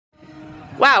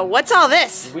Wow, what's all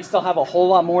this? We still have a whole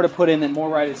lot more to put in than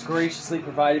MORryde has graciously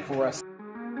provided for us.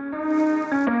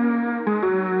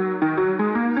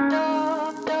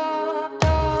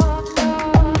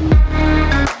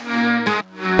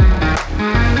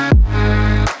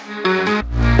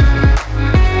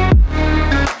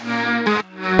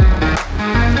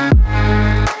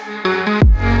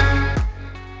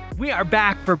 We are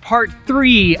back for part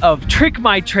 3 of Trick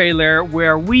My Trailer,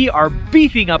 where we are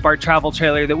beefing up our travel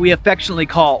trailer that we affectionately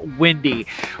call Windy.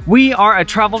 We are a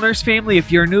travel nurse family,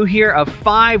 if you're new here, of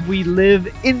 5. We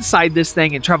live inside this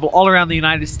thing and travel all around the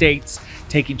United States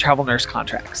taking travel nurse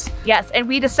contracts. Yes, and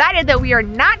we decided that we are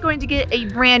not going to get a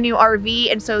brand new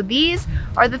RV, and so these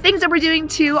are the things that we're doing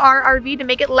to our RV to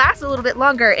make it last a little bit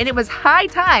longer, and it was high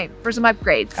time for some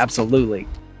upgrades. Absolutely.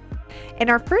 In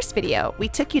our first video, we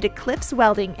took you to Cliffs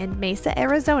Welding in Mesa,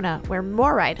 Arizona, where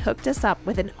MORryde hooked us up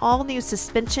with an all-new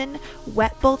suspension,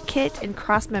 wet bolt kit, and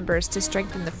cross members to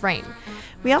strengthen the frame.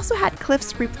 We also had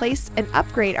Cliffs replace and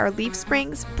upgrade our leaf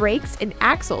springs, brakes, and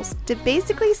axles to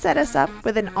basically set us up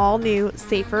with an all-new,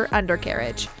 safer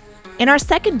undercarriage. In our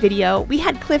second video, we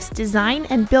had Cliffs design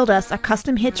and build us a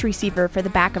custom hitch receiver for the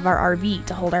back of our RV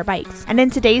to hold our bikes. And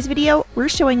in today's video, we're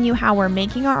showing you how we're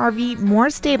making our RV more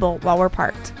stable while we're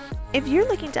parked. If you're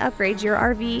looking to upgrade your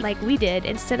RV like we did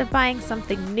instead of buying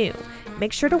something new,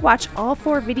 make sure to watch all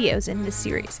 4 videos in this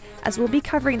series, as we'll be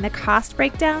covering the cost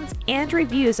breakdowns and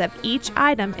reviews of each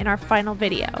item in our final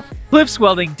video. Cliffs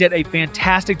Welding did a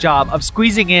fantastic job of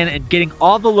squeezing in and getting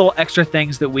all the little extra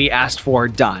things that we asked for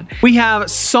done. We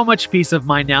have so much peace of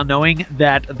mind now knowing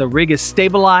that the rig is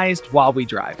stabilized while we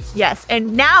drive. Yes,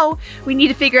 and now we need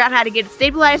to figure out how to get it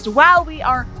stabilized while we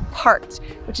are parked,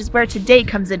 which is where today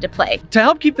comes into play. To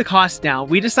help keep the costs down,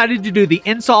 we decided to do the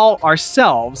install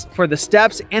ourselves for the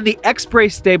steps and the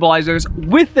XBrace stabilizers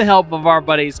with the help of our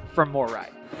buddies from MORryde.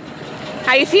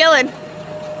 How you feeling?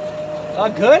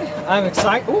 Good. I'm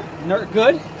excited. Ooh,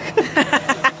 good.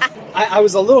 I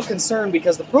was a little concerned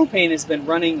because the propane has been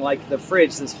running like the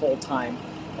fridge this whole time,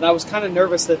 and I was kind of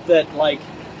nervous that like,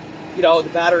 you know, the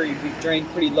battery would be drained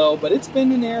pretty low, but it's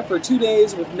been in there for 2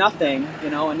 days with nothing, you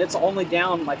know, and it's only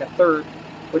down like a third,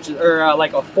 which is, or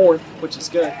like a fourth, which is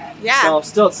good. Yeah. So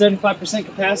still at 75%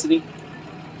 capacity.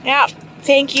 Yeah.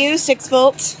 Thank you,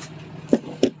 6-volt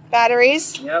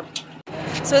batteries. Yep.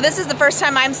 So this is the first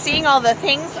time I'm seeing all the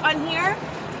things on here.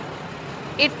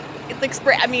 It looks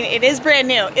I mean, it is brand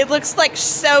new. It looks like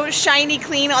so shiny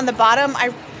clean on the bottom.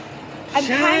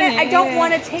 I don't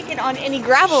want to take it on any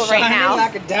gravel right now.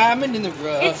 Like a diamond in the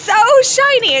rough. It's so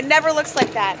shiny. It never looks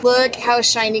like that. Look how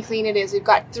shiny clean it is. We've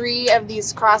got 3 of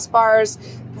these crossbars,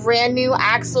 brand new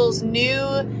axles, new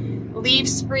leaf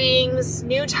springs,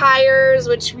 new tires,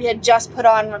 which we had just put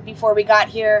on before we got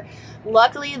here.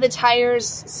 Luckily, the tires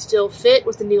still fit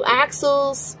with the new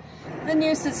axles, the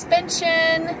new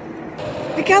suspension.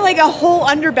 We got like a whole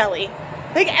underbelly.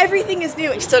 Like everything is new.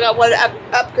 We still got one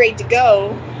upgrade to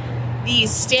go.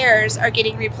 These stairs are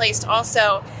getting replaced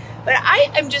also. But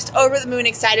I am just over the moon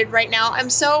excited right now. I'm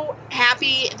so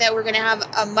happy that we're gonna have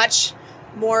a much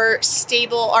more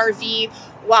stable RV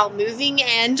while moving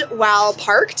and while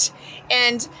parked.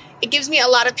 And it gives me a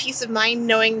lot of peace of mind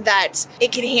knowing that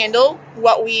it can handle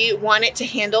what we want it to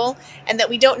handle and that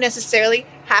we don't necessarily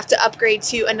have to upgrade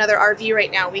to another RV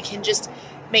right now. We can just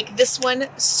make this one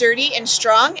sturdy and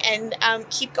strong and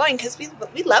keep going because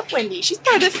we love Wendy. She's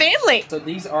part of the family. So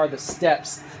these are the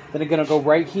steps that are going to go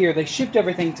right here. They shipped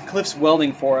everything to Cliffs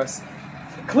Welding for us.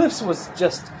 Cliffs was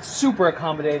just super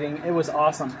accommodating. It was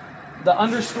awesome. The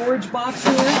under storage box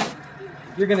here,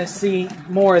 you're going to see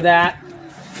more of that.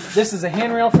 This is a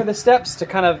handrail for the steps to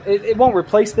kind of, it won't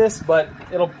replace this, but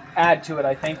it'll add to it,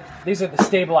 I think. These are the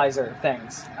stabilizer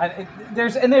things.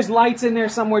 There's lights in there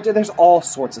somewhere. There's all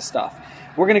sorts of stuff.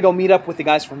 We're going to go meet up with the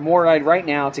guys from MORryde right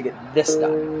now to get this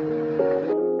done.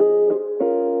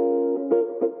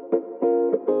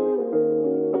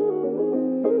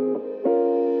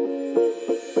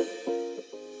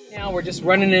 Now we're just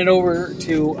running it over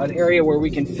to an area where we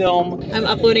can film. I'm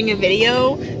uploading a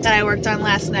video that I worked on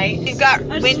last night. We've got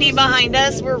Wendy behind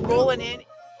us. We're rolling in.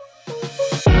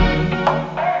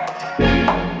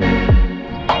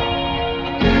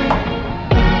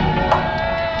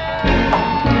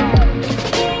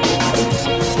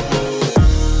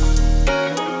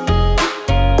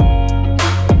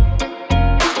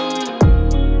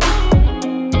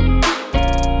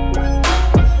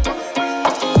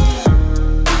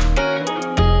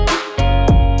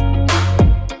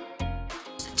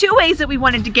 Ways that we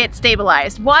wanted to get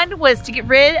stabilized. One was to get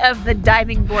rid of the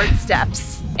diving board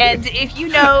steps. And if you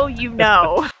know, you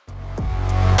know.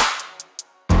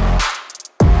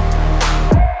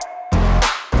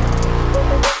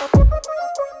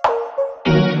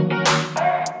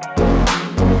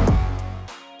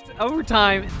 Over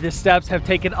time, the steps have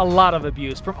taken a lot of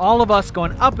abuse from all of us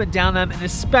going up and down them, and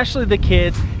especially the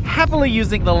kids happily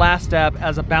using the last step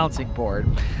as a bouncing board.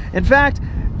 In fact,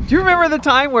 do you remember the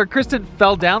time where Kristen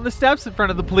fell down the steps in front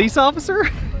of the police officer?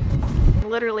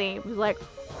 Literally was like,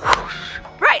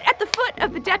 right at the foot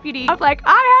of the deputy. I'm like,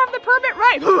 I have the permit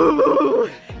right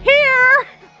here.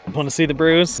 Want to see the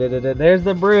bruise? There's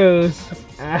the bruise.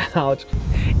 Ouch.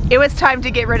 It was time to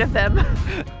get rid of them.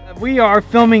 We are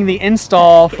filming the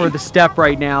install for the step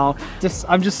right now.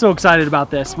 I'm just so excited about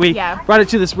this. We brought it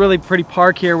to this really pretty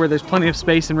park here where there's plenty of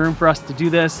space and room for us to do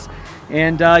this.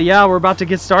 And yeah, we're about to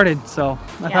get started. So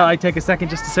I thought I'd take a second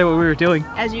just to say what we were doing.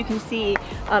 As you can see,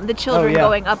 the children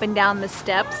going up and down the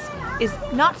steps is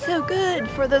not so good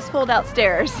for those fold-out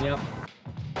stairs. Yep.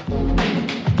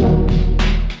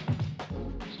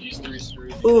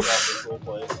 Oof.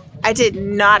 I did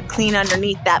not clean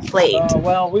underneath that plate. Oh,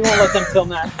 well, we won't let them film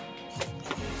that.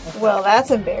 Well,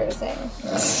 that's embarrassing.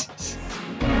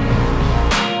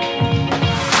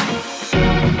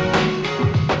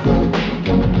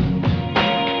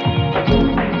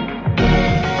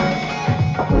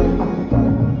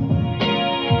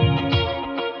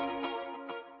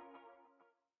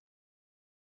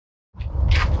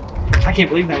 I can't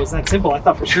believe that was that simple. I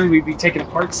thought for sure we'd be taking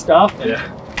apart stuff. And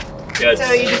Yeah,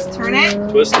 so you just turn it?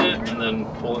 Twist it and then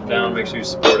pull it down, make sure you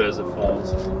support it as it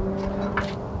falls.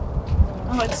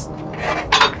 Oh, that's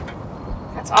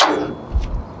awesome.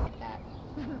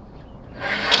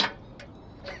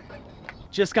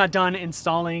 Just got done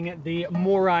installing the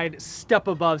MORryde step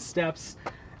above steps.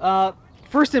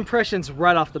 First impressions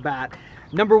right off the bat.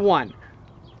 Number one,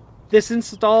 this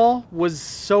install was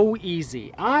so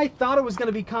easy. I thought it was going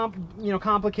to be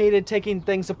complicated, taking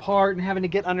things apart and having to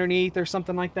get underneath or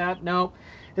something like that. No,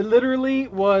 it literally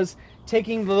was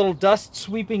taking the little dust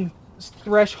sweeping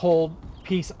threshold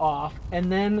piece off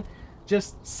and then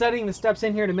just setting the steps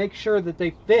in here to make sure that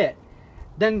they fit.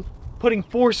 Then putting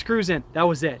 4 screws in. That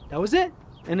was it. That was it.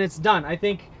 And it's done. I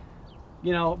think,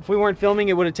 you know, if we weren't filming,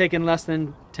 it would have taken less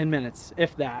than 10 minutes,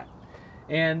 if that.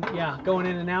 And yeah, going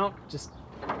in and out, just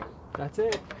that's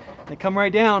it. They come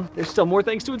right down. There's still more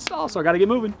things to install, so I gotta get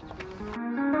moving.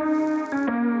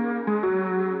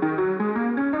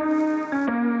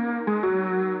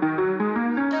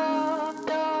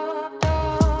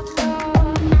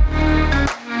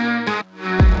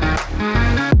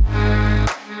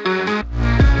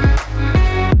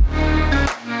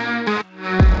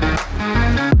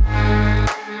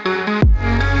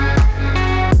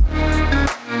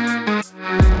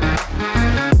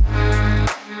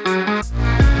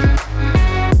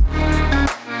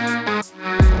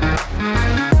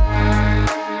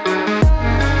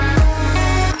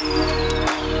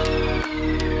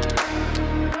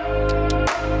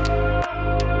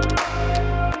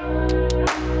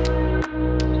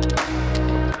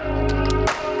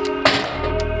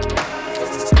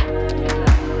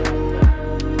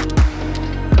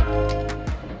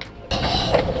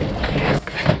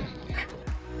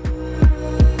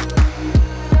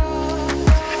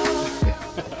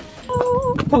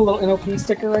 Put a little NOP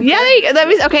sticker right there. There you go. That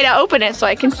was, okay, now open it so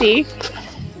I can see.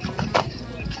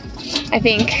 I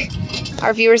think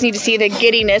our viewers need to see the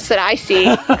giddiness that I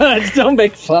see. Don't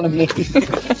make fun of me.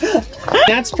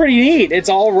 That's pretty neat. It's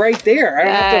all right there. I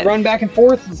don't have to run back and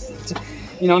forth.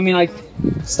 You know, I mean, like,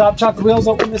 stop, chalk the wheels,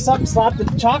 open this up, slap the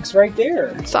chocks right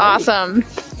there. It's awesome.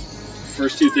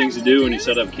 First 2 things to do when you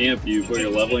set up camp, you put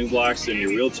your leveling blocks and your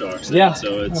wheel chocks in. Yeah.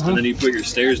 So it's, and then you put your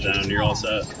stairs down and you're all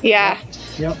set. Yeah.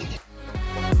 Yep.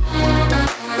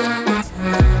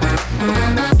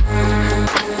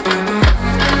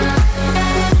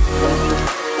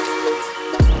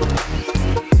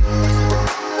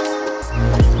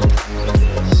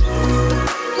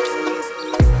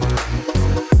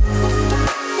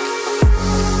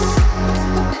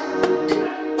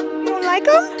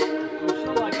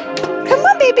 Come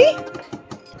on, baby.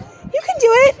 You can do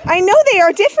it. I know they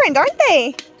are different, aren't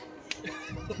they?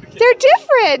 They're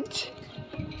different.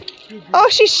 Oh,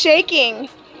 she's shaking.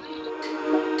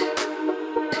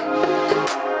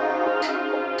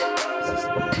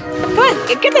 Come on,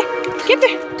 get there. Get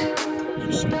there.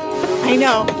 I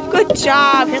know. Good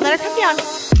job. Here, let her come down.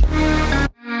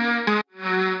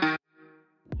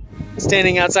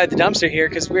 Standing outside the dumpster here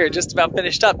because we're just about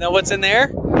finished up. Now what's in there?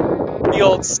 The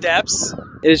old steps.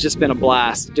 It has just been a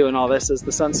blast doing all this as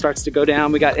the sun starts to go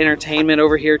down. We got entertainment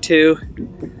over here too.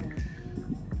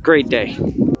 Great day.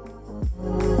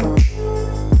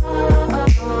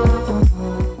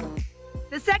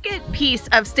 The second piece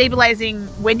of stabilizing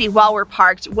Wendy while we're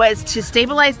parked was to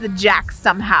stabilize the jacks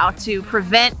somehow to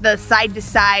prevent the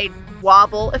side-to-side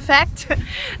wobble effect.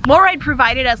 MORryde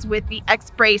provided us with the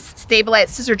XBrace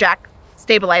scissor jack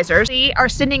stabilizers. They are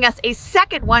sending us a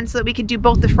second one so that we can do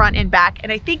both the front and back.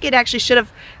 And I think it actually should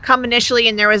have come initially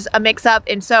and there was a mix up.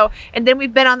 And then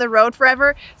we've been on the road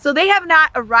forever. So they have not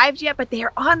arrived yet, but they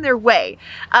are on their way.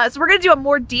 So we're gonna do a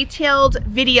more detailed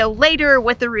video later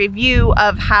with a review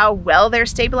of how well they're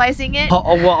stabilizing it.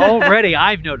 Oh, well, already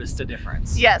I've noticed a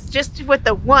difference. Yes, just with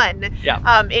the one,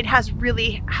 yeah. It has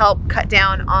really helped cut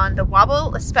down on the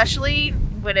wobble, especially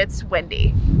when it's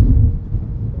windy.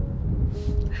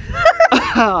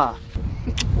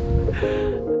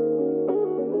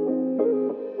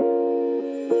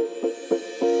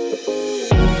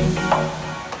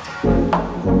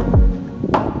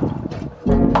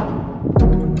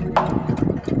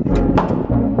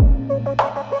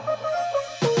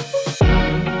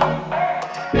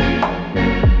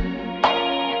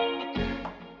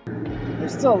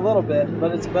 There's still a little bit,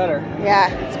 but it's better. Yeah,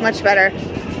 it's much better.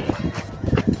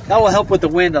 That will help with the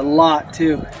wind a lot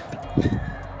too.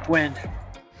 Wind.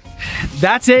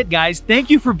 That's it, guys. Thank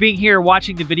you for being here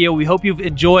watching the video. We hope you've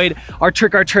enjoyed our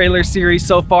Trick Our Trailer series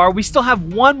so far. We still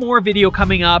have one more video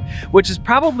coming up, which is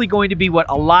probably going to be what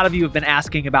a lot of you have been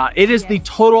asking about. It is the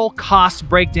total cost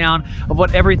breakdown of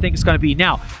what everything's going to be.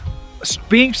 Now,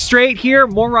 being straight here,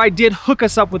 MORryde did hook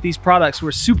us up with these products.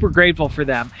 We're super grateful for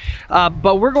them.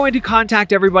 But we're going to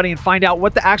contact everybody and find out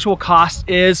what the actual cost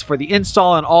is for the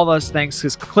install and all those things,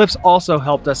 because Cliff's also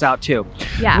helped us out too.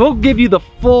 Yeah. We'll give you the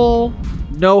full,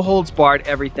 no holds barred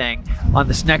everything on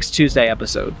this next Tuesday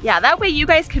episode. Yeah, that way you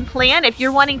guys can plan. If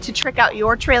you're wanting to trick out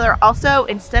your trailer also,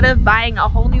 instead of buying a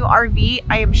whole new RV,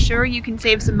 I am sure you can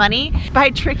save some money by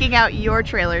tricking out your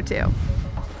trailer too.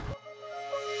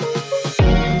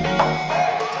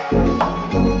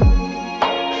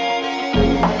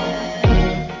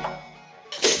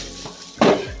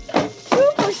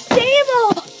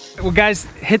 Well, guys,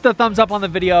 hit the thumbs up on the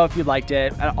video if you liked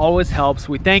it. It always helps.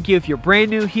 We thank you. If you're brand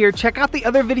new here, check out the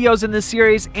other videos in this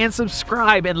series and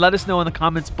subscribe and let us know in the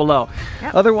comments below.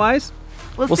 Yep. Otherwise,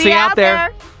 We'll see you you out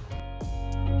there.